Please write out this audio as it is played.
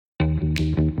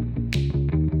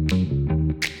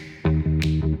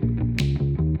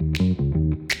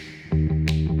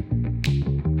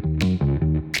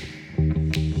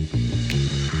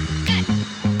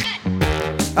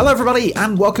Hello, everybody,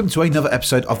 and welcome to another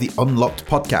episode of the Unlocked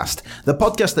podcast, the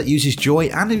podcast that uses joy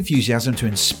and enthusiasm to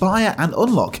inspire and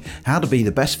unlock how to be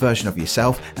the best version of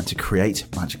yourself and to create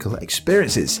magical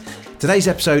experiences. Today's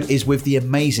episode is with the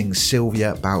amazing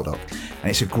Sylvia Baldock,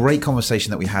 and it's a great conversation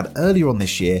that we had earlier on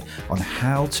this year on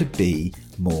how to be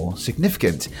more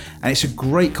significant. And it's a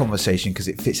great conversation because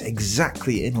it fits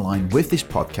exactly in line with this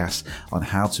podcast on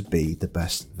how to be the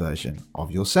best version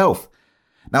of yourself.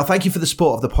 Now, thank you for the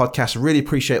support of the podcast. I really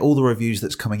appreciate all the reviews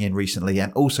that's coming in recently,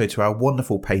 and also to our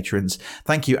wonderful patrons.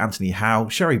 Thank you, Anthony Howe,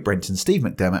 Sherry Brenton, Steve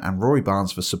McDermott, and Rory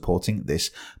Barnes for supporting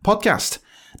this podcast.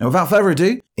 Now, without further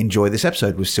ado, enjoy this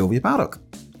episode with Sylvia Baldock.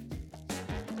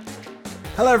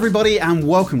 Hello, everybody, and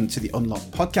welcome to the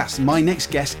Unlocked podcast. My next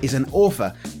guest is an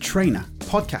author, trainer,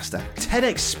 podcaster,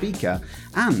 TEDx speaker,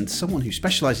 and someone who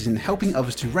specializes in helping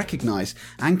others to recognize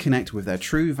and connect with their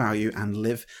true value and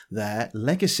live their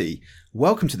legacy.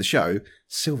 Welcome to the show,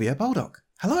 Sylvia Baldock.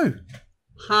 Hello.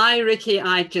 Hi, Ricky.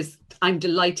 I'm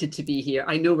delighted to be here.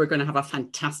 I know we're going to have a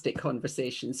fantastic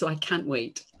conversation, so I can't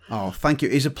wait. Oh, thank you.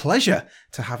 It's a pleasure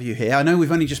to have you here. I know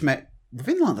we've only just met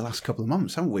within like the last couple of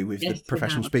months, haven't we, with the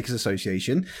Professional Speakers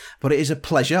Association, but it is a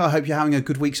pleasure. I hope you're having a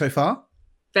good week so far.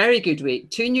 Very good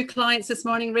week. 2 new clients this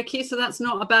morning, Ricky, so that's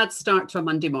not a bad start to a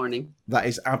Monday morning. That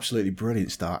is absolutely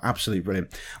brilliant start. Absolutely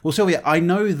brilliant. Well, Sylvia, I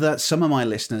know that some of my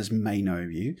listeners may know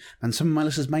you and some of my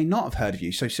listeners may not have heard of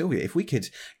you. So, Sylvia, if we could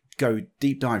go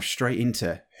deep dive straight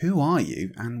into who are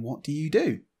you and what do you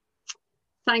do?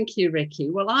 Thank you, Ricky.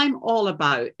 Well, I'm all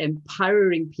about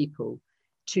empowering people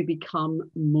to become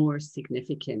more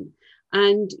significant.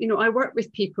 And, I work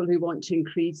with people who want to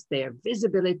increase their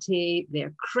visibility,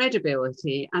 their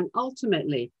credibility, and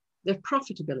ultimately their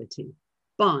profitability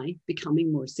by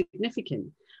becoming more significant.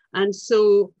 And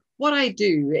so what I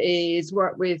do is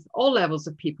work with all levels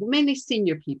of people, mainly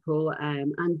senior people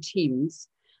and teams,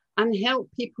 and help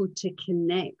people to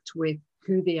connect with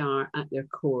who they are at their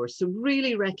core. So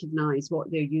really recognize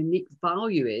what their unique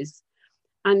value is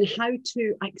and how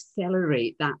to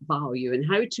accelerate that value and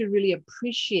how to really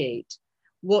appreciate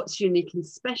what's unique and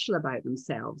special about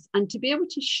themselves, and to be able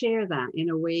to share that in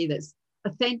a way that's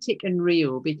authentic and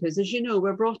real. Because as you know,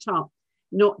 we're brought up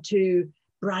not to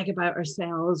brag about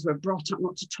ourselves, we're brought up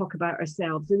not to talk about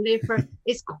ourselves, and therefore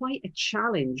it's quite a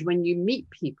challenge when you meet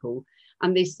people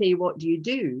and they say, what do you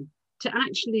do? To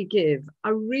actually give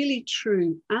a really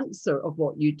true answer of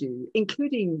what you do,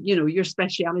 including, your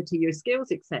speciality, your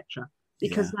skills, etc.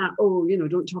 Because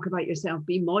don't talk about yourself,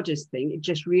 be modest thing, it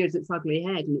just rears its ugly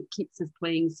head and it keeps us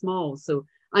playing small. So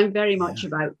I'm very much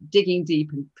about digging deep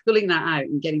and pulling that out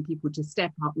and getting people to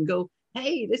step up and go,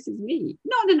 hey, this is me.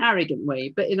 Not in an arrogant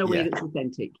way, but in a way that's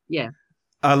authentic. Yeah.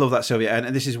 I love that, Sylvia.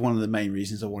 And this is one of the main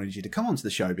reasons I wanted you to come onto the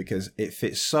show, because it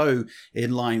fits so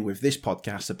in line with this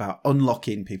podcast about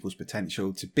unlocking people's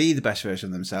potential to be the best version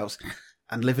of themselves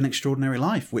and live an extraordinary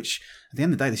life, which at the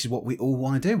end of the day, this is what we all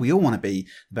want to do. We all want to be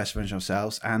the best version of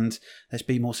ourselves and let's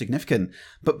be more significant.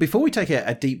 But before we take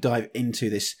a deep dive into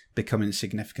this becoming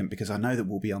significant, because I know that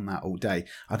we'll be on that all day,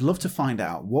 I'd love to find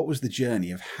out what was the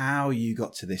journey of how you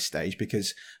got to this stage.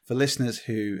 Because for listeners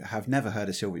who have never heard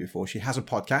of Sylvia before, she has a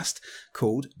podcast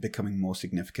called Becoming More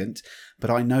Significant. But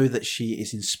I know that she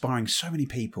is inspiring so many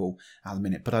people at the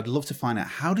minute. But I'd love to find out,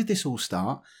 how did this all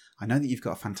start? I know that you've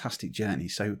got a fantastic journey.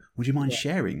 So would you mind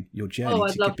sharing your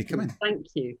journey to becoming? Thank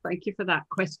you. Thank you for that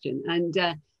question. And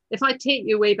if I take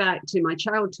you way back to my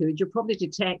childhood, you'll probably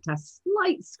detect a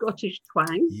slight Scottish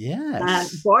twang.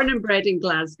 Yes. Born and bred in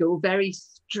Glasgow, very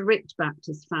strict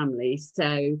Baptist family.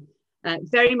 So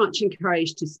very much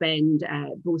encouraged to spend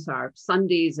both our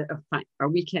Sundays, our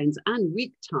weekends and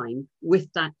week time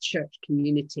with that church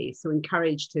community. So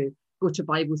encouraged to go to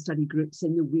Bible study groups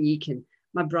in the week, and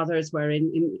my brothers were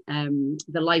in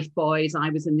the Life Boys,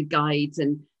 I was in the Guides,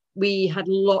 and we had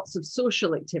lots of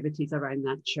social activities around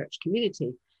that church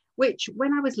community, which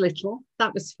when I was little,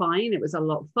 that was fine. It was a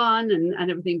lot of fun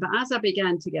and everything. But as I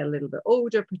began to get a little bit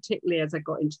older, particularly as I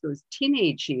got into those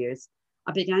teenage years,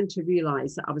 I began to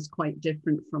realize that I was quite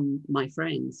different from my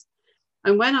friends.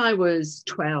 And when I was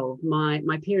 12, my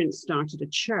parents started a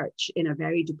church in a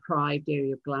very deprived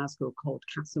area of Glasgow called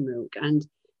Castlemilk. And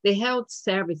they held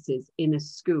services in a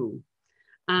school.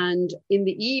 And in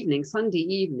the evening, Sunday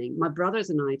evening, my brothers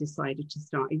and I decided to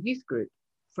start a youth group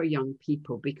for young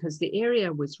people, because the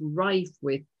area was rife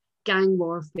with gang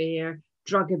warfare,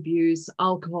 drug abuse,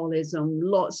 alcoholism,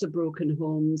 lots of broken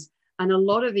homes. And a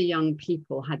lot of the young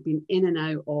people had been in and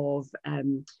out of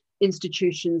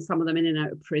institutions, some of them in and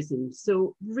out of prison.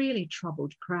 So really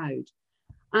troubled crowd.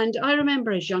 And I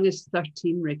remember as young as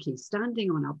 13, Ricky,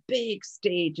 standing on a big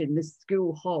stage in this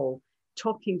school hall,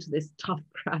 talking to this tough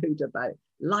crowd about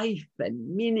life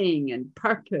and meaning and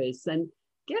purpose, and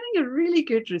getting a really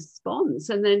good response,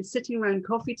 and then sitting around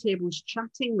coffee tables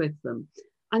chatting with them.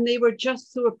 And they were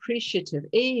just so appreciative,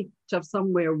 to have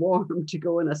somewhere warm to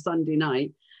go on a Sunday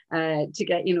night, to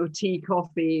get, tea,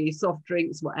 coffee, soft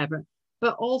drinks, whatever,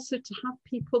 but also to have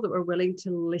people that were willing to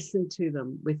listen to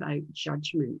them without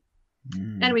judgment.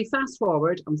 Anyway, fast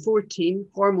forward, I'm 14,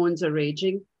 hormones are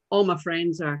raging. All my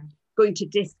friends are going to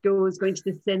discos, going to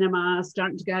the cinema,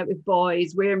 starting to go out with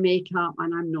boys, wear makeup,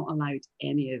 and I'm not allowed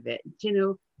any of it.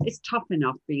 It's tough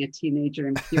enough being a teenager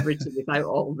in puberty without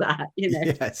all that,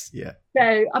 Yes, yeah.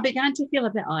 So I began to feel a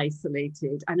bit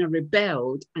isolated, and I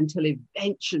rebelled until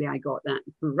eventually I got that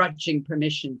grudging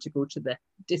permission to go to the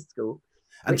disco.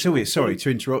 And Sylvia, sorry to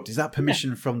interrupt, is that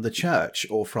permission from the church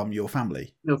or from your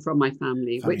family? No, from my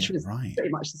family, which was pretty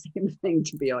much the same thing,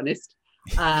 to be honest.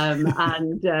 They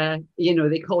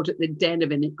called it the den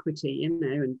of iniquity,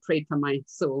 and prayed for my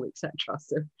soul, etc.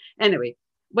 So anyway,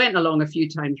 went along a few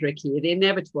times, Ricky. The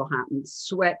inevitable happened,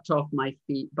 swept off my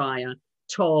feet by a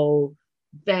tall,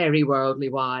 very worldly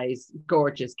wise,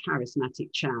 gorgeous, charismatic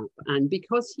chap. And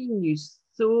because he knew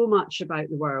so much about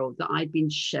the world that I'd been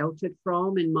sheltered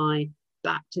from in my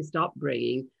Baptist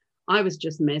upbringing, I was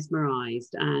just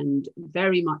mesmerized and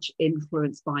very much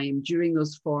influenced by him during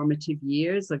those formative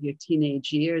years of your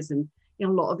teenage years. And a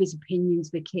lot of his opinions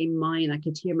became mine. I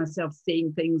could hear myself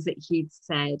saying things that he'd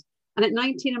said. And at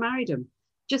 19, I married him,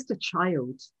 just a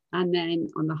child. And then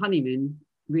on the honeymoon,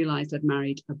 realized I'd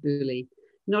married a bully,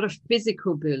 not a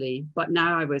physical bully, but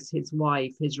now I was his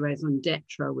wife. His raison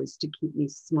d'etre was to keep me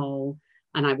small,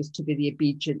 and I was to be the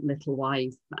obedient little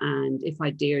wife. And if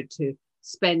I dared to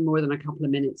spend more than a couple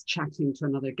of minutes chatting to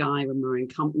another guy when we were in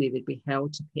company, they'd be hell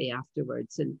to pay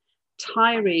afterwards. And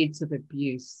tirades of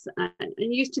abuse. And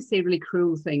used to say really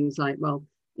cruel things like, well,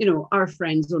 our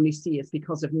friends only see us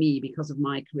because of me, because of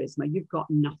my charisma. You've got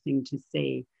nothing to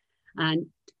say. And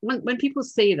when people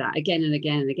say that again and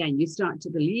again and again, you start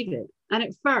to believe it. And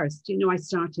at first, I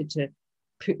started to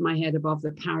put my head above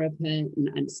the parapet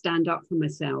and stand up for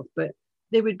myself. But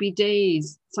there would be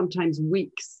days, sometimes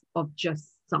weeks, of just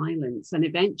silence. And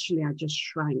eventually I just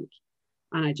shrank,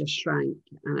 and I just shrank,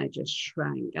 and I just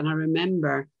shrank. And I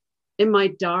remember in my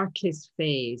darkest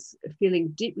phase,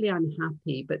 feeling deeply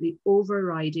unhappy, but the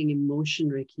overriding emotion,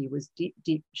 Ricky, was deep,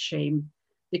 deep shame,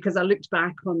 because I looked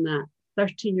back on that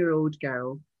 13-year-old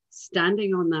girl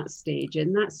standing on that stage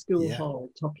in that school hall,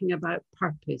 talking about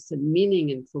purpose and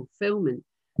meaning and fulfillment.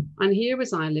 And here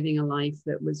was I living a life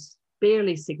that was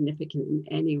barely significant in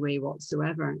any way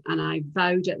whatsoever. And I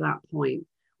vowed at that point,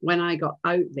 when I got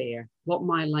out there, what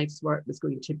my life's work was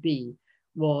going to be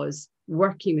was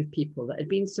working with people that had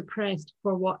been suppressed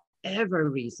for whatever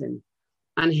reason,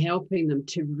 and helping them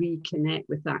to reconnect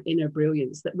with that inner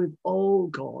brilliance that we've all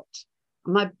got.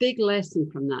 And my big lesson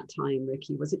from that time,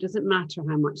 Ricky, was it doesn't matter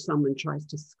how much someone tries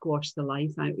to squash the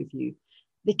life out of you.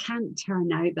 They can't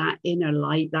turn out that inner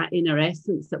light, that inner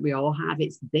essence that we all have.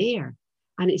 It's there.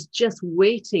 And it's just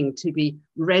waiting to be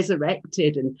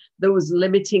resurrected and those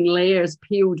limiting layers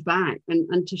peeled back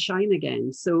and to shine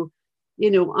again. So,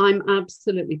 I'm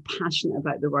absolutely passionate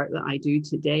about the work that I do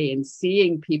today, and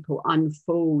seeing people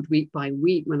unfold week by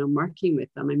week when I'm working with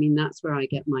them. I mean, that's where I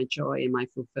get my joy and my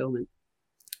fulfillment.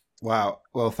 Wow.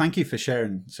 Well, thank you for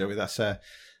sharing, Sylvia. That's a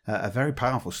very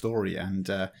powerful story. And,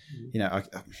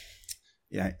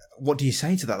 what do you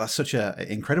say to that? That's such an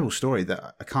incredible story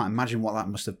that I can't imagine what that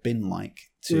must have been like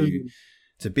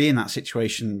to be in that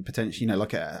situation, potentially,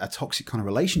 like a toxic kind of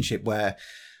relationship, where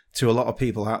to a lot of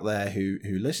people out there who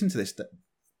listen to this that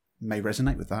may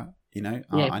resonate with that.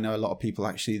 I know a lot of people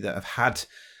actually that have had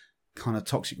kind of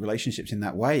toxic relationships in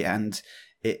that way, and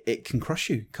it can crush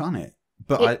you, can't it?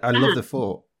 But I love the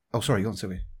thought. Oh, sorry, go on,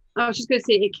 Sylvia. I was just going to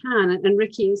say it can. And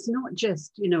Ricky, it's not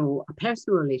just, a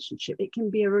personal relationship. It can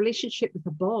be a relationship with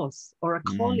a boss or a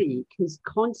colleague who's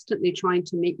constantly trying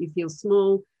to make you feel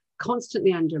small,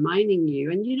 constantly undermining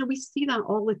you. And, we see that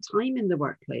all the time in the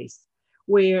workplace,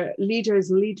 where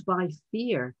leaders lead by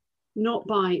fear, not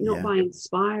by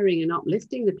inspiring and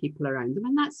uplifting the people around them.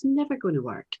 And that's never going to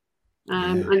work.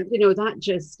 And that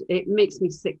just, it makes me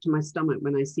sick to my stomach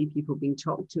when I see people being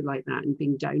talked to like that and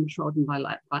being downtrodden by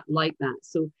like that.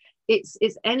 So it's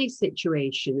any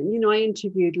situation. And I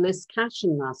interviewed Liz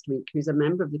Cashin last week, who's a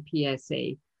member of the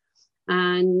PSA,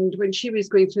 and when she was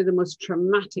going through the most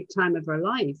traumatic time of her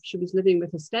life, she was living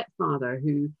with a stepfather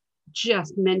who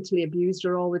just mentally abused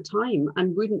her all the time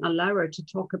and wouldn't allow her to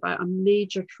talk about a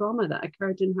major trauma that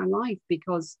occurred in her life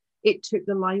because it took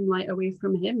the limelight away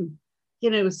from him.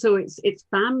 So it's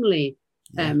family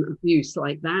abuse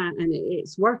like that, and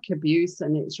it's work abuse,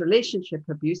 and it's relationship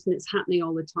abuse, and it's happening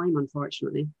all the time,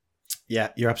 unfortunately.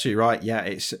 Yeah, you're absolutely right.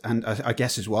 Yeah, and I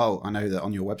guess as well, I know that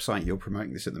on your website you're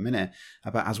promoting this at the minute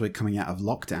about as we're coming out of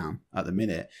lockdown at the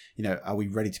minute, are we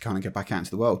ready to kind of get back out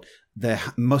into the world? There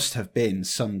must have been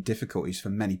some difficulties for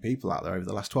many people out there over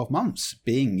the last 12 months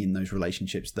being in those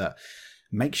relationships that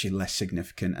makes you less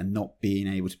significant and not being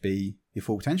able to be your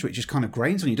full potential. It just kind of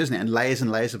grains on you, doesn't it? And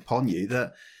layers upon you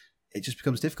that it just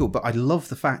becomes difficult. But I love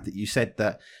the fact that you said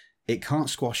that it can't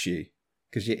squash you,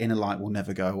 because your inner light will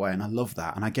never go away. And I love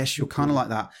that. And I guess you're kind of like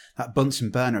that Bunsen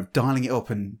burner of dialing it up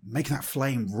and making that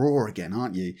flame roar again,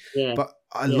 aren't you? Yeah. But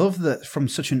I love that from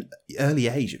such an early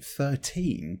age, at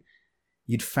 13,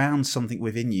 you'd found something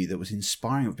within you that was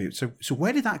inspiring with people. So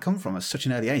where did that come from at such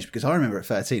an early age? Because I remember at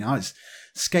 13, I was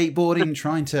skateboarding,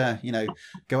 trying to,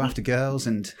 go after girls,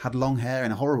 and had long hair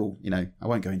and a horrible, I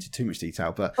won't go into too much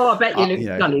detail, but... Oh, I bet you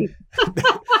look stunning.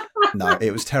 No,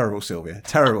 it was terrible, Sylvia.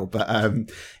 Terrible. But I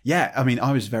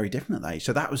was very different at that age.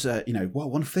 So that was,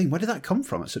 one thing. Where did that come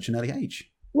from at such an early age?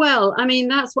 Well,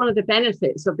 that's one of the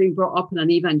benefits of being brought up in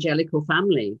an evangelical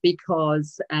family,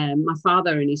 because my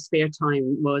father in his spare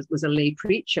time was a lay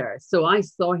preacher. So I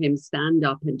saw him stand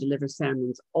up and deliver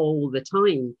sermons all the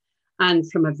time. And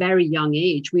from a very young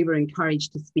age, we were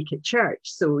encouraged to speak at church.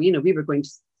 So, we were going to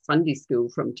Sunday school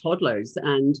from toddlers,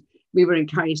 and we were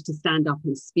encouraged to stand up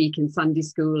and speak in Sunday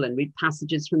school and read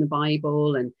passages from the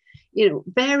Bible. And,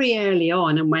 very early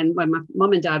on, and when my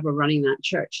mum and dad were running that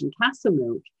church in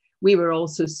Castlemilk, we were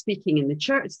also speaking in the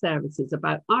church services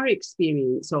about our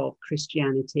experience of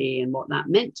Christianity and what that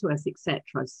meant to us, etc.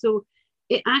 So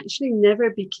it actually never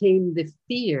became the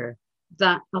fear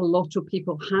that a lot of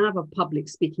people have of public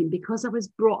speaking, because I was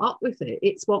brought up with it.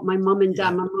 It's what my mum and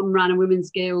dad, my mum ran a women's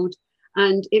guild,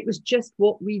 and it was just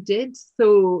what we did.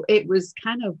 So it was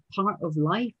kind of part of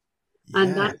life. Yeah.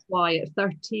 And that's why at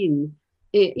 13,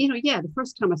 the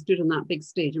first time I stood on that big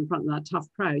stage in front of that tough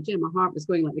crowd, my heart was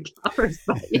going like the clappers.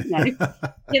 But,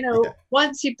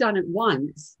 once you've done it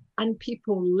once and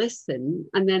people listen,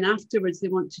 and then afterwards they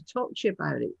want to talk to you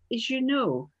about it,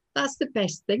 that's the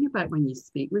best thing about when you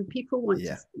speak, when people want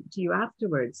to speak to you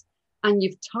afterwards and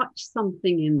you've touched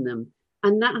something in them.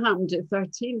 And that happened at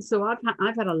 13. So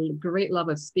I've had a great love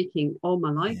of speaking all my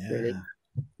life, really,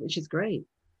 which is great.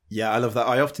 Yeah, I love that.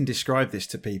 I often describe this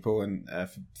to people, and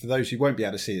for those who won't be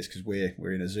able to see this because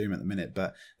we're in a Zoom at the minute,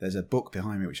 but there's a book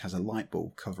behind me which has a light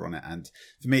bulb cover on it, and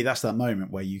for me, that's that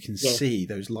moment where you can see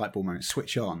those light bulb moments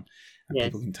switch on, and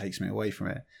people can take something away from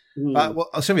it.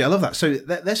 Sylvia, I love that. So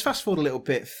let's fast forward a little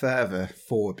bit further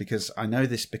forward, because I know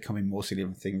this becoming more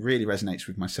significant thing really resonates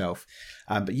with myself.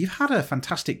 But you've had a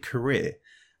fantastic career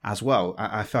as well.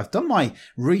 I've done my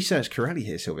research correctly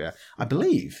here, Sylvia. I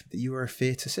believe that you were a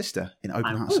theatre sister in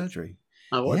open heart surgery.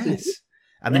 I was. Yes.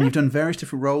 And then you've done various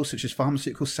different roles, such as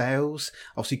pharmaceutical sales,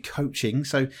 obviously coaching.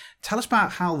 So tell us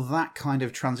about how that kind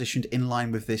of transitioned in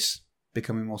line with this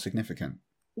becoming more significant.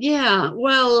 Yeah,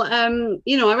 well,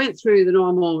 I went through the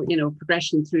normal,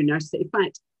 progression through nursing. In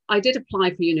fact, I did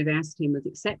apply for university and was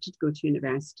accepted to go to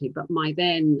university, but my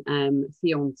then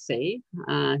fiance,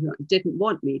 who didn't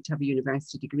want me to have a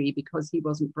university degree because he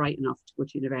wasn't bright enough to go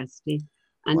to university,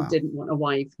 and didn't want a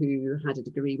wife who had a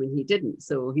degree when he didn't.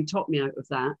 So he talked me out of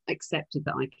that, accepted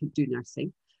that I could do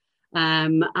nursing.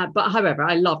 But however,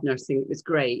 I loved nursing. It was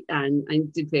great. And I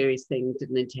did various things, did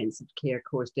an intensive care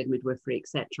course, did midwifery,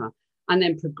 etc. And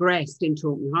then progressed into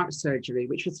open heart surgery,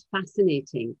 which was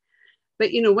fascinating.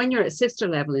 But, when you're at sister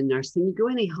level in nursing, you go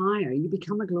any higher, you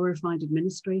become a glorified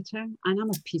administrator. And I'm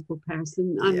a people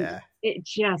person. And it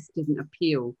just didn't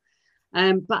appeal.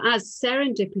 But as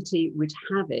serendipity would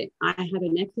have it, I had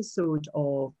an episode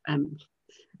of,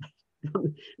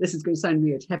 this is going to sound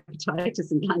weird,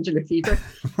 hepatitis and glandular fever.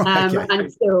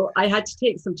 And so I had to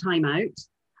take some time out.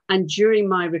 And during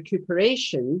my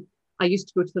recuperation, I used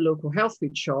to go to the local health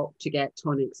food shop to get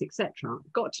tonics, etc.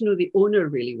 Got to know the owner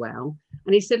really well.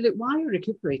 And he said, look, while you're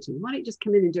recuperating, why don't you just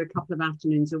come in and do a couple of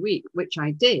afternoons a week, which I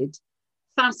did.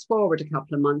 Fast forward a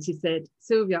couple of months, he said,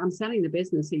 Sylvia, I'm selling the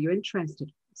business. Are you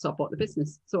interested? So I bought the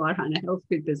business. So I ran a health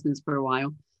food business for a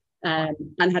while, and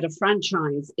had a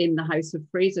franchise in the House of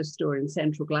Fraser store in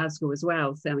central Glasgow as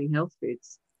well, selling health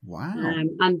foods. Wow.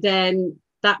 And then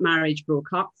that marriage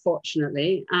broke up,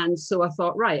 fortunately. And so I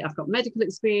thought, right, I've got medical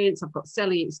experience, I've got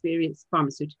selling experience,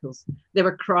 pharmaceuticals. They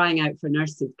were crying out for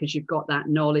nurses because you've got that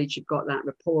knowledge, you've got that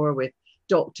rapport with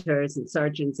doctors and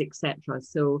surgeons, etc.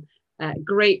 So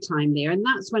great time there. And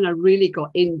that's when I really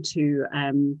got into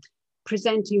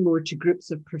presenting more to groups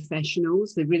of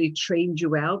professionals. They really trained you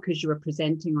well because you were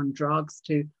presenting on drugs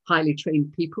to highly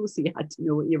trained people. So you had to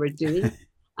know what you were doing.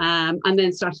 And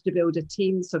then started to build a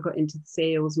team. So I got into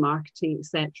sales, marketing,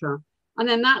 etc. And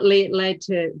then that led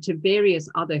to various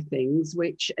other things,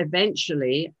 which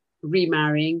eventually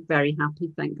remarrying, very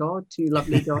happy, thank God, two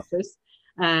lovely daughters.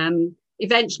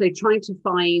 Eventually trying to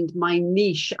find my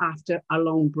niche after a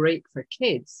long break for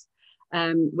kids.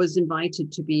 Was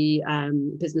invited to be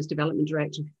business development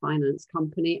director for a finance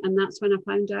company. And that's when I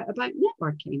found out about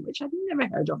networking, which I'd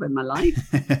never heard of in my life.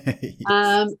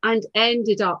 Yes. And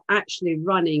ended up actually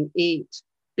running 8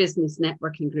 business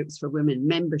networking groups for women,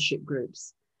 membership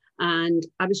groups. And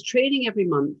I was training every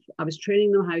month. I was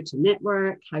training them how to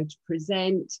network, how to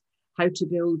present, how to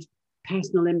build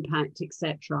personal impact,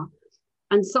 etc.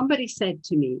 And somebody said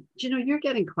to me, do you know, you're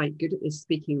getting quite good at this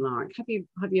speaking, Lark. Have you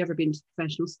ever been to the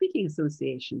Professional Speaking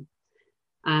Association?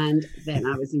 And then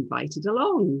I was invited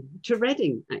along to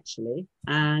Reading, actually.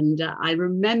 And I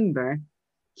remember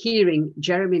hearing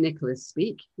Jeremy Nicholas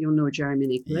speak. You'll know Jeremy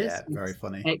Nicholas. Yeah, very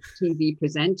funny. Ex-TV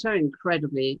presenter,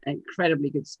 incredibly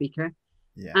good speaker.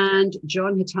 Yeah. And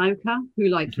John Hitauka, who,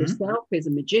 like yourself, is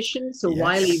a magician. So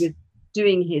while he was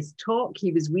doing his talk,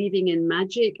 he was weaving in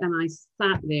magic, and I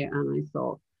sat there and I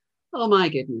thought, oh my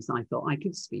goodness, I thought I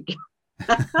could speak.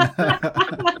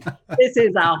 This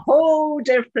is a whole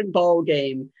different ball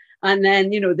game. And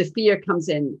then, you know, the fear comes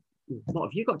in. What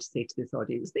have you got to say to this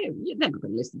audience? They're never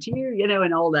going to listen to you, you know,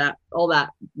 and all that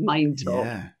mind talk.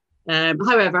 Yeah.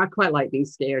 However, I quite like being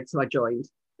scared, so I joined.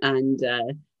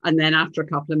 And then after a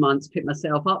couple of months, put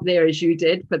myself up there as you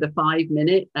did for the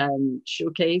 5-minute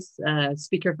showcase,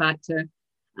 Speaker Factor,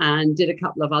 and did a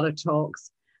couple of other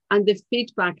talks. And the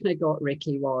feedback I got,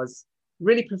 Ricky, was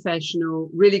really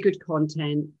professional, really good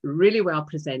content, really well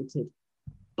presented.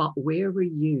 But where were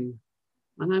you?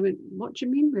 And I went, what do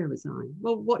you mean, where was I?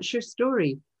 Well, what's your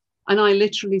story? And I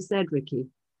literally said, Ricky,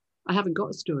 I haven't got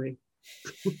a story.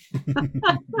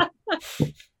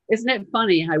 Isn't it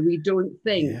funny how we don't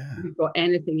think we've got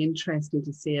anything interesting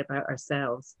to say about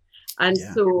ourselves? And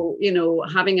so, you know,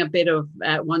 having a bit of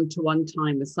one-to-one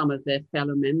time with some of the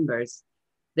fellow members,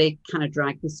 they kind of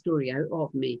dragged the story out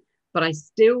of me. But I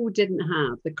still didn't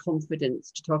have the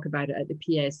confidence to talk about it at the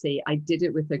PSA. I did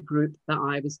it with a group that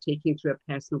I was taking through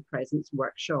a personal presence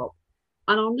workshop.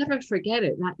 And I'll never forget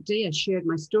it. That day I shared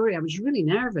my story. I was really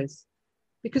nervous,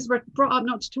 because we're brought up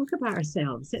not to talk about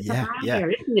ourselves. It's a barrier,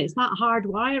 isn't it? It's that hard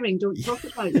wiring. Don't talk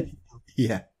about it.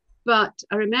 But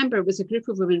I remember it was a group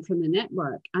of women from the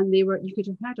network, and you could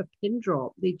have heard a pin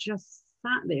drop. They just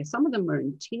sat there. Some of them were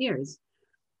in tears.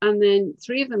 And then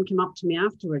 3 of them came up to me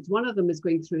afterwards. One of them was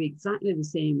going through exactly the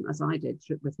same as I did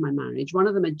with my marriage. One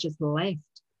of them had just left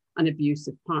an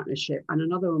abusive partnership, and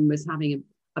another one was having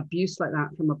abuse like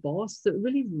that from a boss. So it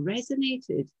really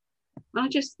resonated. And I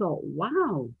just thought,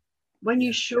 wow. When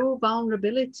you show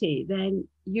vulnerability, then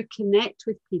you connect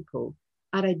with people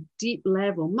at a deep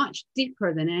level, much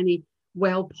deeper than any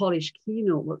well-polished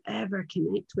keynote will ever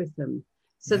connect with them.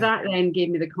 So that then gave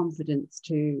me the confidence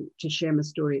to share my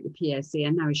story at the PSA,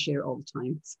 and now I share it all the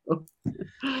time. So.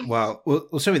 Well,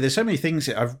 sorry, there's so many things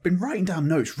that I've been writing down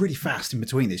notes really fast in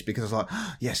between this, because I was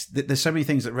like, yes, there's so many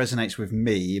things that resonates with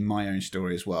me in my own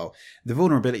story as well. The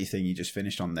vulnerability thing you just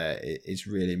finished on there is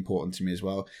really important to me as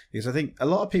well, because I think a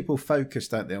lot of people focus,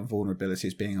 don't they, on vulnerability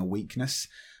as being a weakness,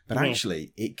 but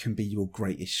actually it can be your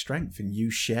greatest strength, and you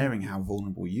sharing how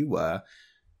vulnerable you were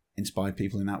inspired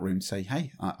people in that room to say,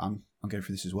 hey, I'm going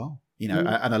through this as well. You know,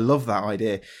 and I love that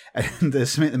idea. And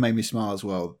there's something that made me smile as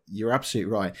well. You're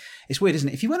absolutely right. It's weird, isn't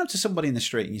it? If you went up to somebody in the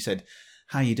street and you said,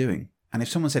 how are you doing? And if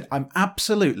someone said, I'm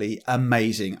absolutely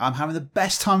amazing, I'm having the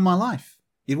best time of my life,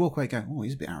 you'd walk away going, oh,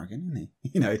 he's a bit arrogant, isn't he?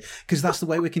 You know, because that's the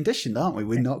way we're conditioned, aren't we?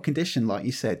 We're not conditioned, like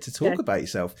you said, to talk about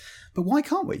yourself. But why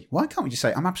can't we? Why can't we just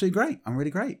say, I'm absolutely great. I'm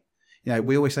really great. You know,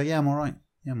 we always say, yeah, I'm all right.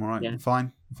 Yeah, I'm all right. I'm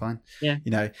fine. Yeah.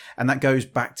 You know, and that goes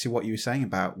back to what you were saying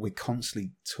about we're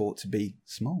constantly taught to be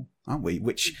small, aren't we?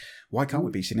 Why can't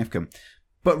we be significant?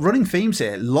 But running themes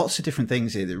here, lots of different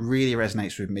things here that really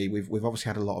resonates with me. We've obviously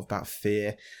had a lot about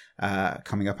fear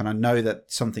coming up, and I know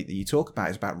that something that you talk about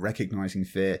is about recognizing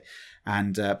fear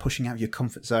and pushing out of your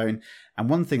comfort zone. And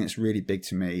one thing that's really big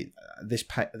to me,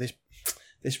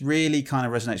 this really kind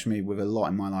of resonates with me with a lot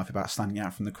in my life about standing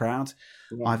out from the crowd.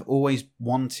 Yeah. I've always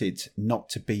wanted not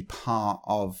to be part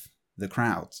of the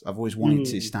crowd. I've always wanted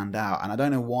to stand out. And I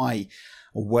don't know why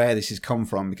or where this has come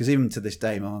from, because even to this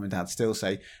day, my mum and dad still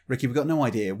say, Ricky, we've got no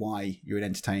idea why you're an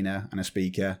entertainer and a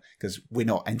speaker, because we're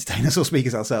not entertainers or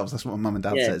speakers ourselves. That's what my mum and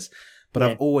dad says. But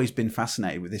I've always been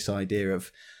fascinated with this idea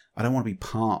of, I don't want to be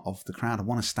part of the crowd. I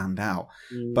want to stand out.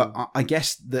 But I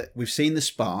guess that we've seen the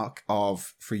spark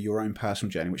through your own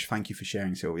personal journey, which thank you for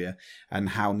sharing, Sylvia, and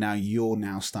how now you're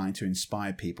now starting to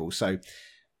inspire people. So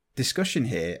discussion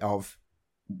here of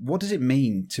what does it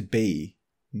mean to be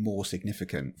more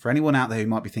significant? For anyone out there who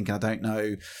might be thinking, I don't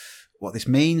know what this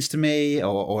means to me,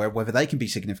 or whether they can be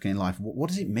significant in life, what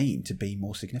does it mean to be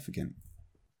more significant?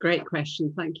 Great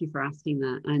question. Thank you for asking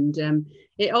that. And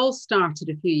it all started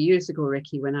a few years ago,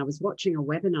 Ricky, when I was watching a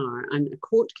webinar and a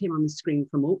quote came on the screen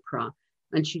from Oprah.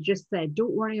 And she just said,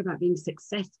 don't worry about being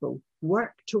successful.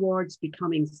 Work towards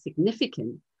becoming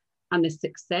significant, and the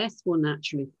success will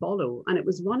naturally follow. And it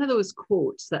was one of those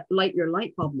quotes that, like your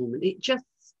light bulb moment, it just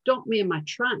stopped me in my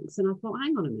tracks. And I thought,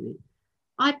 hang on a minute.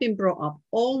 I've been brought up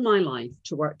all my life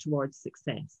to work towards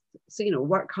success. So,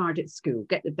 work hard at school,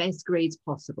 get the best grades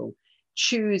possible,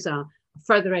 choose a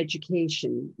further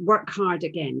education, work hard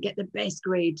again, get the best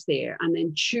grades there, and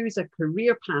then choose a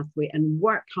career pathway and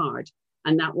work hard.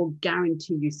 And that will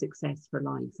guarantee you success for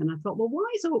life. And I thought, well, why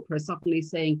is Oprah suddenly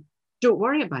saying, don't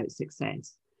worry about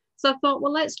success? So I thought,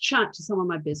 well, let's chat to some of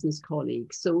my business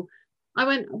colleagues. So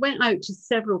I went out to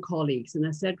several colleagues and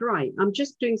I said, right, I'm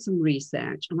just doing some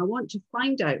research and I want to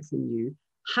find out from you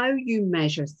how you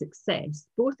measure success,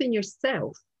 both in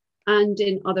yourself and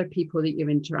in other people that you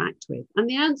interact with. And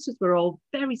the answers were all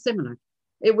very similar.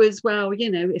 It was, well,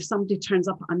 if somebody turns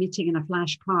up at a meeting in a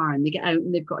flash car and they get out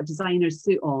and they've got a designer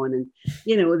suit on and,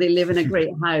 they live in a great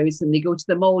house and they go to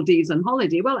the Maldives on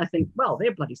holiday, well, I think, well,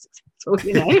 they're bloody successful,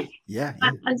 Yeah.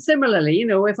 And similarly,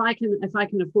 if I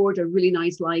can afford a really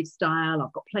nice lifestyle,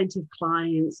 I've got plenty of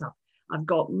clients, I've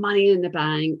got money in the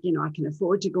bank, I can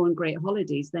afford to go on great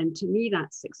holidays, then to me,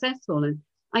 that's successful. And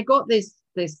I got this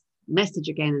message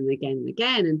again and again and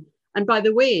again. And by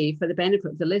the way, for the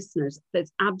benefit of the listeners,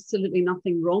 there's absolutely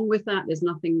nothing wrong with that. There's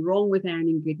nothing wrong with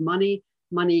earning good money.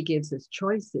 Money gives us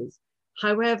choices.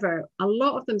 However, a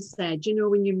lot of them said,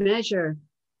 when you measure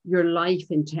your life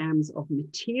in terms of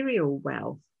material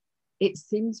wealth, it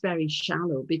seems very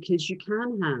shallow because you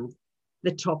can have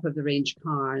the top of the range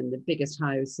car and the biggest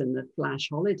house and the flash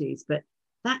holidays, but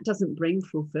that doesn't bring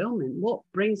fulfillment. What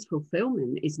brings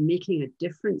fulfillment is making a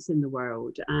difference in the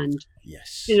world. And,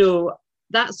 yes,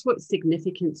 that's what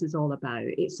significance is all about.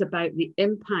 It's about the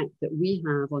impact that we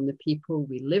have on the people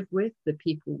we live with, the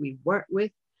people we work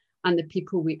with, and the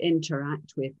people we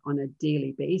interact with on a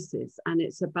daily basis. And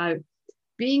it's about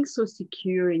being so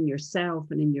secure in yourself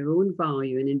and in your own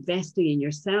value and investing in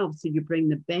yourself so you bring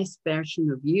the best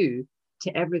version of you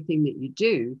to everything that you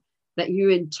do, that you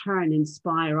in turn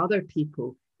inspire other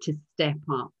people to step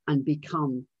up and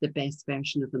become the best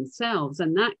version of themselves.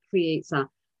 And that creates a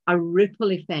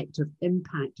ripple effect of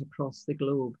impact across the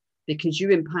globe, because you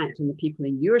impact on the people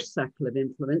in your circle of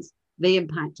influence, they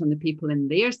impact on the people in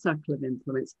their circle of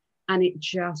influence, and it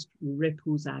just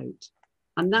ripples out.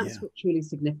 And that's what truly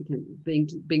significant,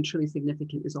 being truly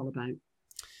significant is all about.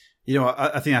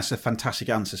 I think that's a fantastic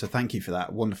answer. So thank you for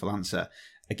that wonderful answer.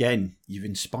 Again, you've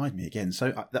inspired me again.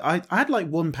 So I had like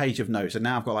 1 page of notes, and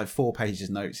now I've got like 4 pages of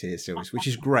notes here, Sylvia, which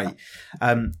is great.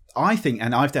 I think,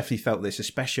 and I've definitely felt this,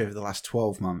 especially over the last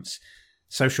 12 months,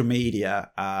 social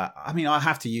media, I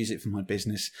have to use it for my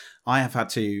business. I have had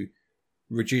to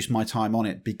reduce my time on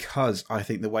it because I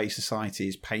think the way society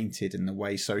is painted and the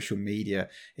way social media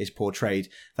is portrayed,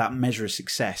 that measure of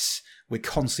success, we're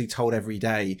constantly told every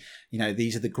day,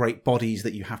 these are the great bodies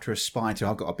that you have to aspire to.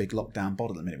 I've got a big lockdown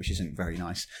bod at the minute, which isn't very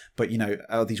nice, but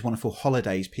these wonderful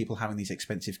holidays, people having these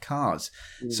expensive cars.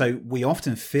 So we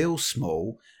often feel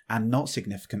small and not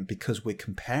significant because we're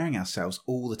comparing ourselves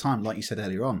all the time. Like you said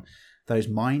earlier on, those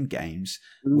mind games,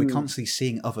 we're constantly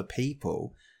seeing other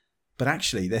people. But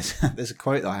actually, there's a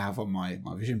quote that I have on my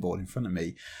vision board in front of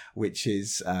me, which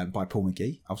is by Paul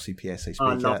McGee, obviously PSA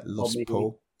speaker, lost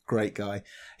Paul, great guy.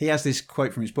 He has this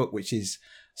quote from his book, which is,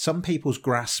 some people's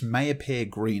grass may appear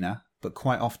greener, but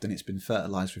quite often it's been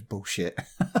fertilized with bullshit.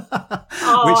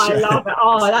 I love it.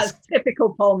 Oh, that's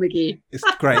typical Paul McGee. It's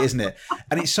great, isn't it?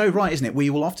 And it's so right, isn't it?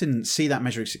 We will often see that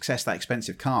measure of success, that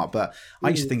expensive car. But I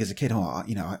used to think as a kid, I'll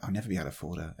never be able to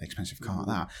afford an expensive car like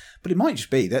that. But it might just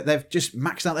be that they've just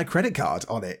maxed out their credit card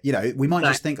on it. We might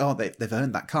just think, they've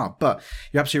earned that car. But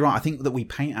you're absolutely right. I think that we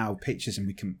paint our pictures and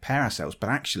we compare ourselves. But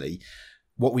actually,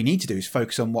 what we need to do is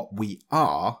focus on what we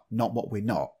are, not what we're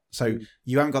not. So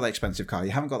you haven't got that expensive car,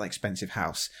 you haven't got that expensive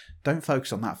house. Don't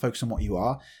focus on that, focus on what you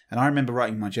are. And I remember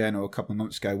writing my journal a couple of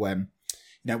months ago when,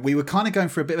 we were kind of going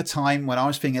through a bit of a time when I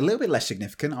was feeling a little bit less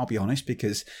significant, I'll be honest,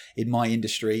 because in my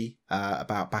industry,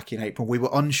 about back in April, we were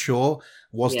unsure,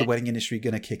 was the wedding industry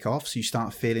going to kick off? So you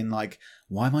start feeling like,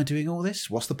 why am I doing all this?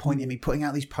 What's the point in me putting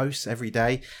out these posts every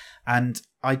day? And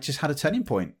I just had a turning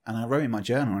point, and I wrote in my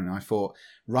journal and I thought,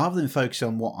 rather than focus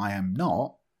on what I am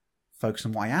not, focus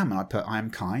on what I am. And I put, I am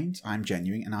kind, I am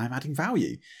genuine, and I am adding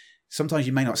value. Sometimes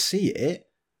you may not see it,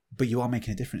 but you are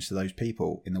making a difference to those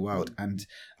people in the world. And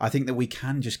I think that we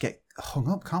can just get hung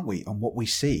up, can't we, on what we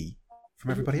see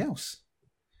from everybody else.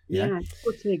 Yeah,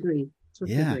 totally agree.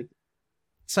 Agree.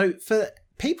 So for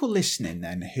people listening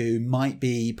then who might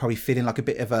be probably feeling like a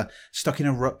bit of a stuck in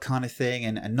a rut kind of thing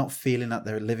and not feeling that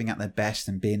they're living at their best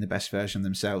and being the best version of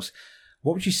themselves,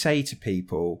 what would you say to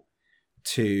people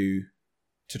to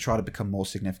try to become more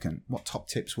significant? What top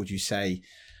tips would you say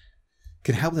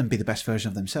can help them be the best version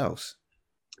of themselves?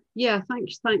 Yeah,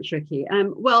 thanks, Ricky.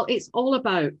 Well, it's all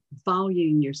about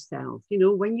valuing yourself. You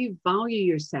know, when you value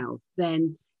yourself,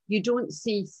 then you don't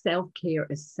see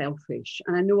self-care as selfish.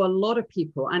 And I know a lot of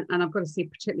people, and I've got to say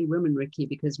particularly women, Ricky,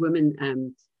 because women,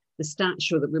 the stats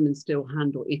show that women still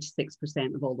handle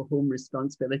 86% of all the home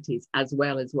responsibilities as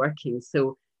well as working.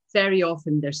 So very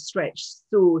often they're stretched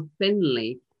so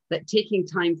thinly that taking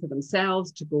time for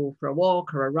themselves to go for a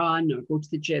walk or a run or go to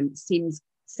the gym seems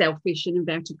selfish in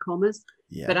inverted commas.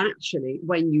 Yeah. But actually,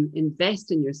 when you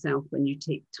invest in yourself, when you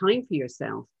take time for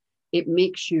yourself, it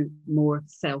makes you more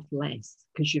selfless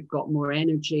because you've got more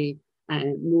energy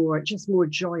and more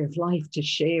joy of life to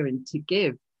share and to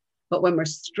give. But when we're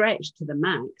stretched to the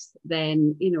max,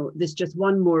 then, you know, there's just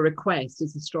one more request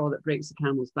is the straw that breaks the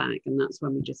camel's back. And that's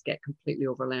when we just get completely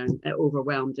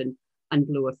overwhelmed and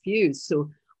blow a fuse. So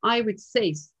I would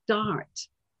say start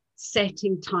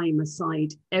setting time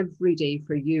aside every day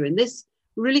for you. And this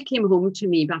really came home to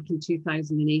me back in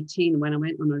 2018 when I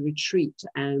went on a retreat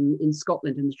in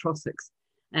Scotland in the Trossachs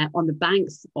on the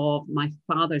banks of my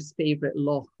father's favourite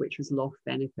loch, which was Loch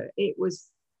Benefit. It was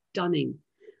stunning.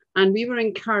 And we were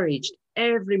encouraged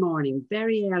every morning,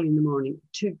 very early in the morning,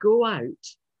 to go out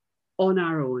on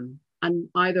our own and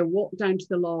either walk down to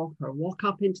the loch or walk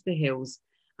up into the hills.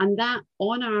 And that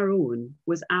on our own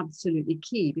was absolutely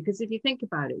key, because if you think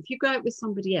about it, if you go out with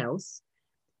somebody else,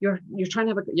 you're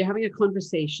having a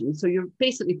conversation. So you're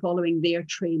basically following their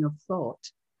train of thought,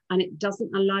 and it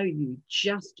doesn't allow you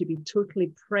just to be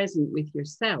totally present with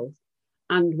yourself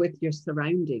and with your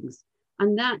surroundings.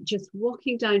 And that just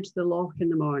walking down to the loch in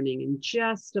the morning and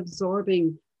just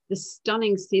absorbing the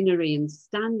stunning scenery and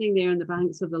standing there on the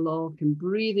banks of the loch and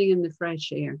breathing in the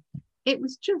fresh air, it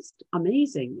was just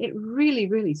amazing. It really,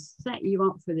 really set you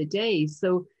up for the day.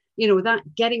 So, you know,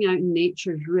 that getting out in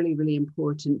nature is really, really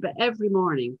important. But every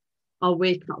morning I'll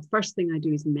wake up, first thing I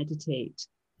do is meditate.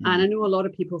 And I know a lot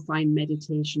of people find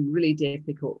meditation really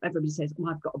difficult. Everybody says, oh,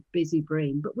 I've got a busy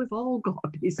brain, but we've all got a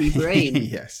busy brain.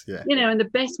 Yes, yeah. You know, and the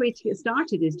best way to get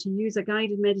started is to use a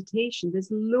guided meditation. There's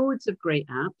loads of great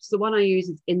apps. The one I use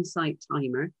is Insight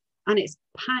Timer, and it's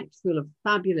packed full of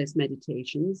fabulous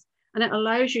meditations. And it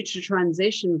allows you to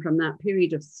transition from that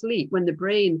period of sleep when the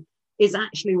brain is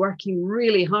actually working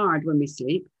really hard when we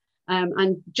sleep.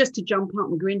 And just to jump up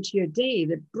and go into your day,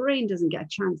 the brain doesn't get a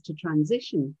chance to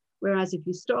transition. Whereas if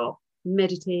you stop,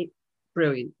 meditate,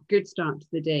 brilliant, good start to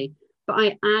the day. But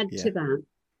I add to that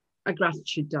a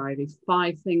gratitude diary,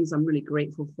 5 things I'm really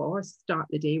grateful for. Start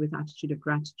the day with attitude of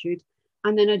gratitude.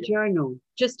 And then a journal,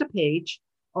 just a page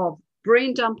of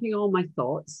brain dumping all my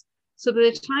thoughts. So by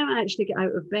the time I actually get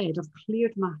out of bed, I've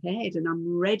cleared my head and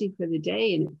I'm ready for the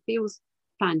day, and it feels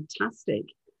fantastic.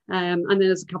 And then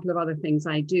there's a couple of other things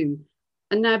I do.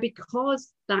 And now,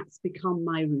 because that's become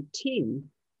my routine,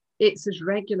 it's as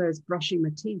regular as brushing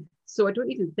my teeth. So I don't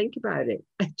even think about it.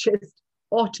 I just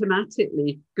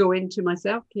automatically go into my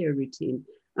self-care routine.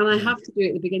 And I have to do it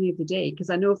at the beginning of the day,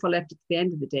 because I know if I left it to the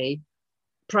end of the day,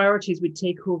 priorities would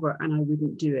take over and I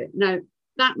wouldn't do it. Now,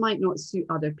 that might not suit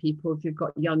other people. If you've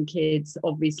got young kids,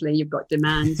 obviously you've got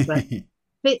demands, but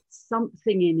fit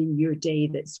something in your day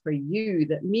that's for you,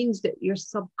 that means that you're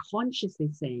subconsciously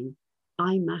saying,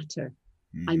 I matter.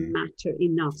 I matter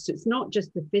enough. So it's not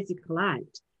just the physical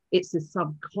act. It's the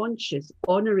subconscious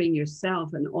honoring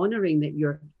yourself and honoring that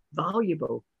you're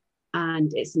valuable,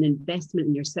 and it's an investment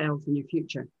in yourself and your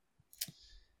future.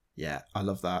 Yeah, I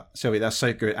love that. Sylvia, that's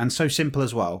so good and so simple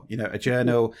as well. You know, a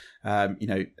journal, you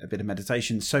know, a bit of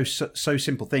meditation, so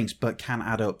simple things, but can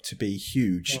add up to be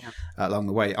huge along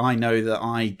the way. I know that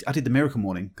I did the Miracle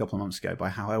Morning a couple of months ago by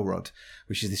Hal Elrod,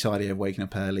 which is this idea of waking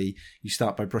up early. You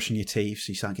start by brushing your teeth,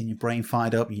 so you start getting your brain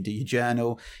fired up. You do your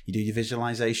journal, you do your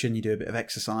visualization, you do a bit of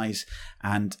exercise,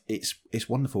 and it's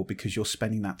wonderful because you're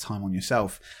spending that time on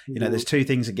yourself. You know, there's 2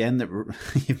 things again that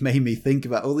you've made me think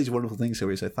about all these wonderful things,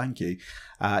 Sylvia. So thank you.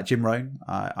 Jim Rohn,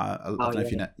 I don't know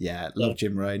if you know. Love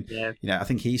Jim Rohn. You know, I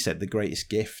think he said the greatest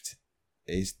gift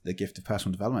is the gift of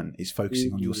personal development, is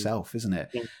focusing on yourself, isn't it?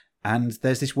 And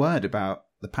there's this word about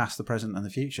the past, the present, and the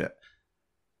future.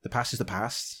 The past is the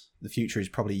past. The future is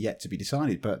probably yet to be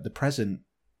decided, but the present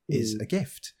is a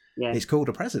gift. It's called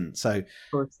a present, so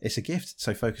it's a gift.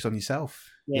 So focus on yourself.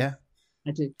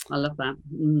 I do. I love that.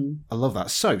 I love that.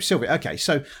 So, Sylvia, okay,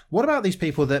 so what about these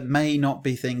people that may not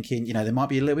be thinking, they might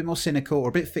be a little bit more cynical or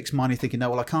a bit fixed-minded, thinking, no,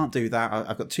 well, I can't do that.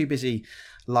 I've got too busy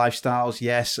lifestyles.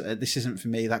 Yes, this isn't for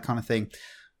me, that kind of thing.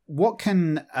 What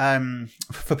can,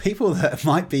 for people that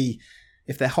might be,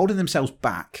 if they're holding themselves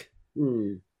back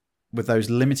with those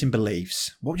limiting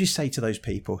beliefs, what would you say to those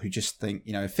people who just think,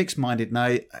 fixed-minded,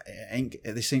 no,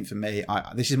 this ain't for me.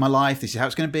 This is my life. This is how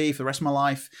it's going to be for the rest of my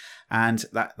life. And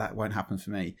that won't happen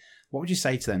for me. What would you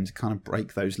say to them to kind of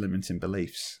break those limiting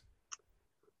beliefs?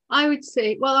 I would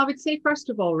say, first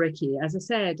of all, Ricky, as I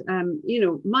said,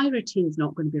 my routine's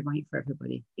not going to be right for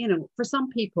everybody. For some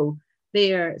people,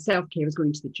 their self-care is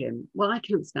going to the gym. Well, I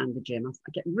can't stand the gym.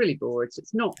 I get really bored, so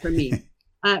it's not for me.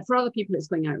 For other people, it's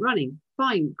going out running.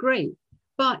 Fine, great.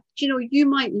 But, you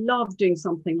might love doing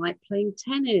something like playing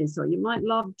tennis, or you might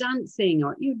love dancing,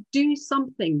 or you do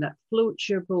something that floats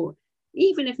your boat,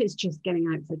 even if it's just getting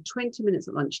out for 20 minutes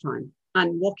at lunchtime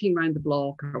and walking around the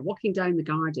block or walking down the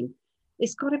garden.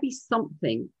 It's got to be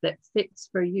something that fits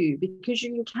for you, because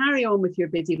you can carry on with your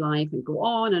busy life and go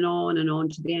on and on and on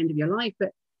to the end of your life.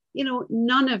 But,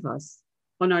 none of us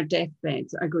on our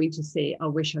deathbeds are going to say, I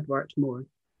wish I'd worked more.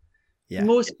 Yeah.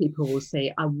 Most people will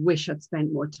say, I wish I'd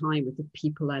spent more time with the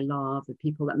people I love, the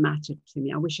people that mattered to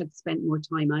me. I wish I'd spent more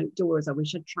time outdoors. I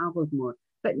wish I'd traveled more.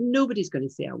 But nobody's going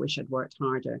to say, I wish I'd worked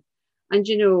harder. And,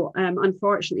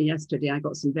 unfortunately, yesterday, I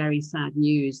got some very sad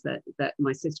news that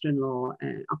my sister-in-law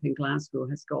up in Glasgow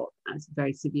has got a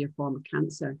very severe form of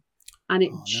cancer. And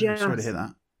it just sorry to hear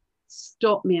that.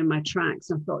 Stopped me in my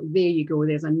tracks. I thought, there you go.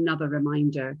 There's another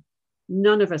reminder.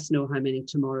 None of us know how many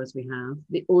tomorrows we have.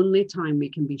 The only time we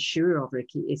can be sure of,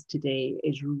 Ricky, is today,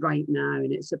 is right now.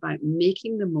 And it's about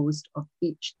making the most of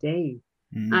each day.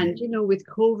 And, with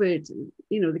COVID,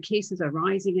 the cases are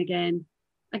rising again.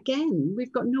 Again,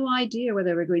 we've got no idea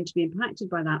whether we're going to be impacted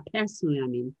by that personally, I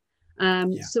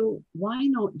mean. So why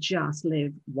not just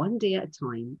live one day at a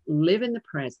time, live in the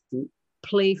present,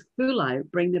 play full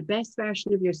out, bring the best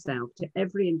version of yourself to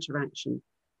every interaction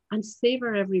and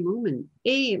savor every moment.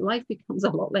 A, life becomes a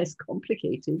lot less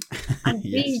complicated. And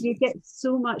yes. B, you get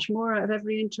so much more out of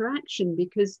every interaction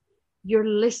because you're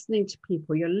listening to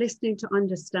people, you're listening to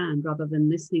understand rather than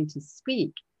listening to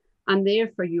speak. And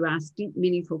therefore, you ask deep,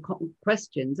 meaningful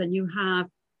questions and you have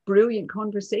brilliant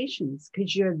conversations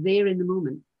because you're there in the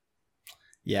moment.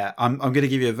 Yeah, I'm going to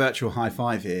give you a virtual high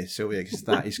five here, Sylvia, because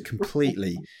that is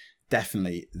completely,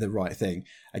 definitely the right thing.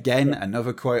 Again,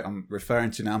 another quote I'm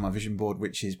referring to now, my vision board,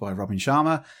 which is by Robin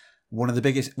Sharma. One of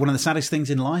the saddest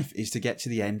things in life is to get to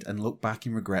the end and look back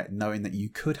in regret, knowing that you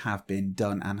could have been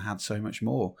done and had so much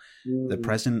more. The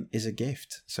present is a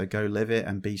gift, so go live it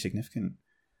and be significant.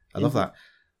 I love that.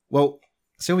 Well,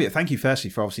 Sylvia, thank you firstly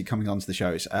for obviously coming on to the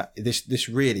show. It's, this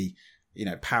really,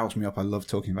 powers me up. I love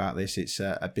talking about this. It's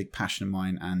a big passion of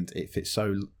mine and it fits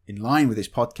so in line with this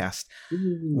podcast.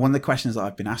 One of the questions that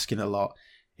I've been asking a lot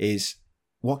is,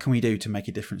 what can we do to make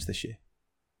a difference this year?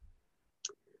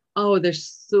 Oh, there's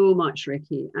so much,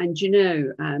 Ricky. And,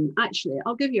 actually,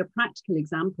 I'll give you a practical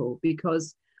example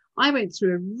because I went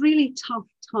through a really tough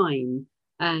time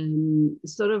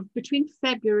sort of between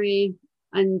February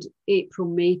and April,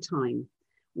 May time,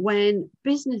 when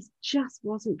business just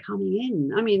wasn't coming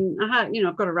in. I mean,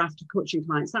 I've got a raft of coaching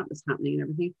clients, that was happening and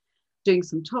everything, doing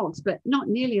some talks, but not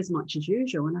nearly as much as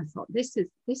usual. And I thought, this is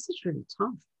really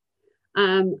tough.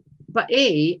 But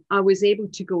I was able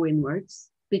to go inwards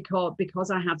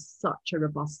because I have such a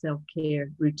robust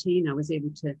self-care routine. I was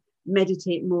able to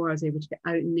meditate more. I was able to get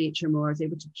out in nature more. I was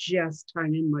able to just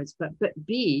turn inwards. But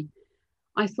B,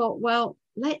 I thought, well,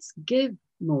 let's give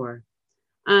more.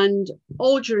 And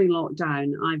all during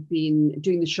lockdown, I've been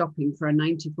doing the shopping for a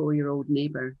 94-year-old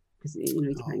neighbour because, he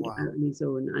can't get out on his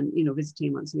own and,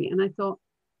 visiting once a week. And I thought,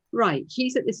 right,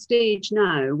 he's at the stage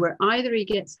now where either he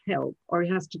gets help or he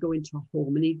has to go into a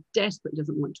home and he desperately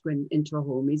doesn't want to go into a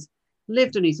home. He's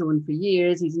lived on his own for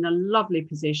years. He's in a lovely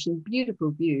position,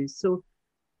 beautiful views. So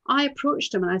I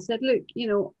approached him and I said, look,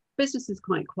 business is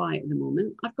quite quiet at the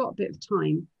moment. I've got a bit of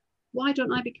time. Why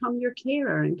don't I become your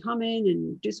carer and come in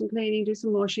and do some cleaning, do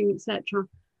some washing, etc.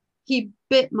 He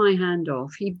bit my hand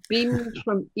off. He beamed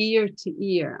from ear to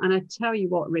ear. And I tell you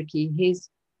what, Ricky, his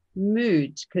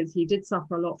mood, because he did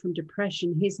suffer a lot from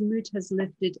depression, his mood has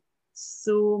lifted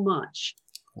so much.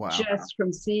 Wow. Just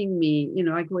from seeing me.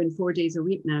 I go in 4 days a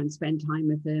week now and spend time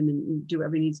with him and do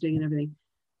whatever he needs doing and everything.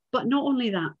 But not only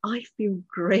that, I feel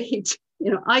great.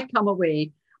 I come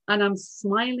away and I'm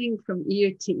smiling from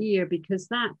ear to ear because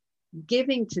that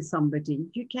giving to somebody,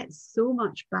 you get so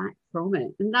much back from it.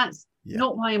 And that's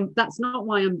not why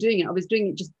I'm doing it. I was doing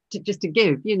it just to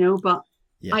give, but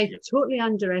I totally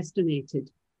underestimated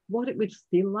what it would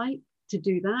feel like to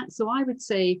do that. So I would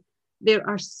say there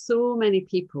are so many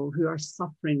people who are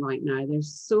suffering right now.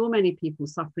 There's so many people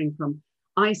suffering from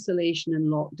isolation and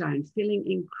lockdown, feeling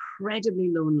incredibly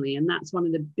lonely. And that's one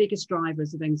of the biggest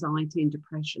drivers of anxiety and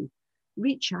depression.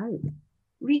 Reach out,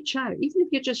 even if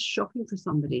you're just shopping for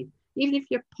somebody, even if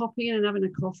you're popping in and having a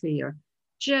coffee, or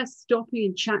just stopping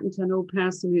and chatting to an old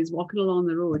person who's walking along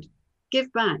the road.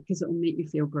 Give back, because it will make you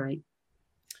feel great.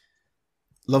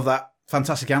 Love that.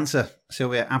 Fantastic answer,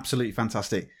 Sylvia. Absolutely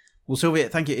fantastic. Well, Sylvia,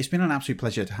 thank you. It's been an absolute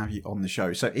pleasure to have you on the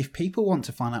show. So if people want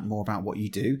to find out more about what you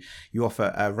do, you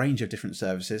offer a range of different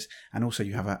services, and also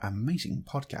you have an amazing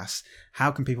podcast.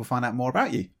 How can people find out more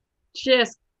about you?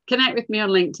 Just connect with me on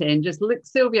LinkedIn. Just look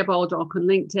Sylvia Baldock on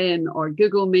LinkedIn or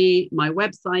Google me. My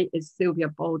website is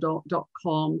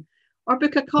sylviabaldock.com, or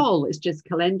book a call. It's just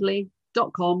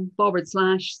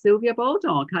calendly.com/Sylvia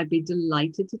Baldock. I'd be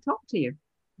delighted to talk to you.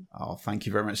 Oh, thank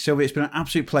you very much, Sylvia. It's been an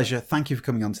absolute pleasure. Thank you for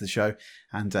coming on to the show,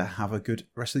 and have a good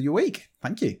rest of your week.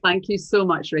 Thank you. Thank you so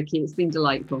much, Ricky. It's been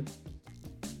delightful.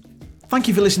 Thank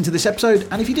you for listening to this episode.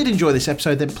 And if you did enjoy this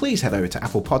episode, then please head over to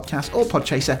Apple Podcasts or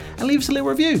Podchaser and leave us a little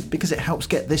review, because it helps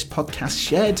get this podcast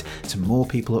shared to more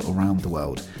people around the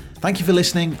world. Thank you for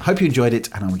listening. Hope you enjoyed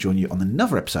it, and I will join you on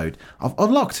another episode of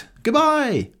Unlocked.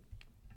 Goodbye.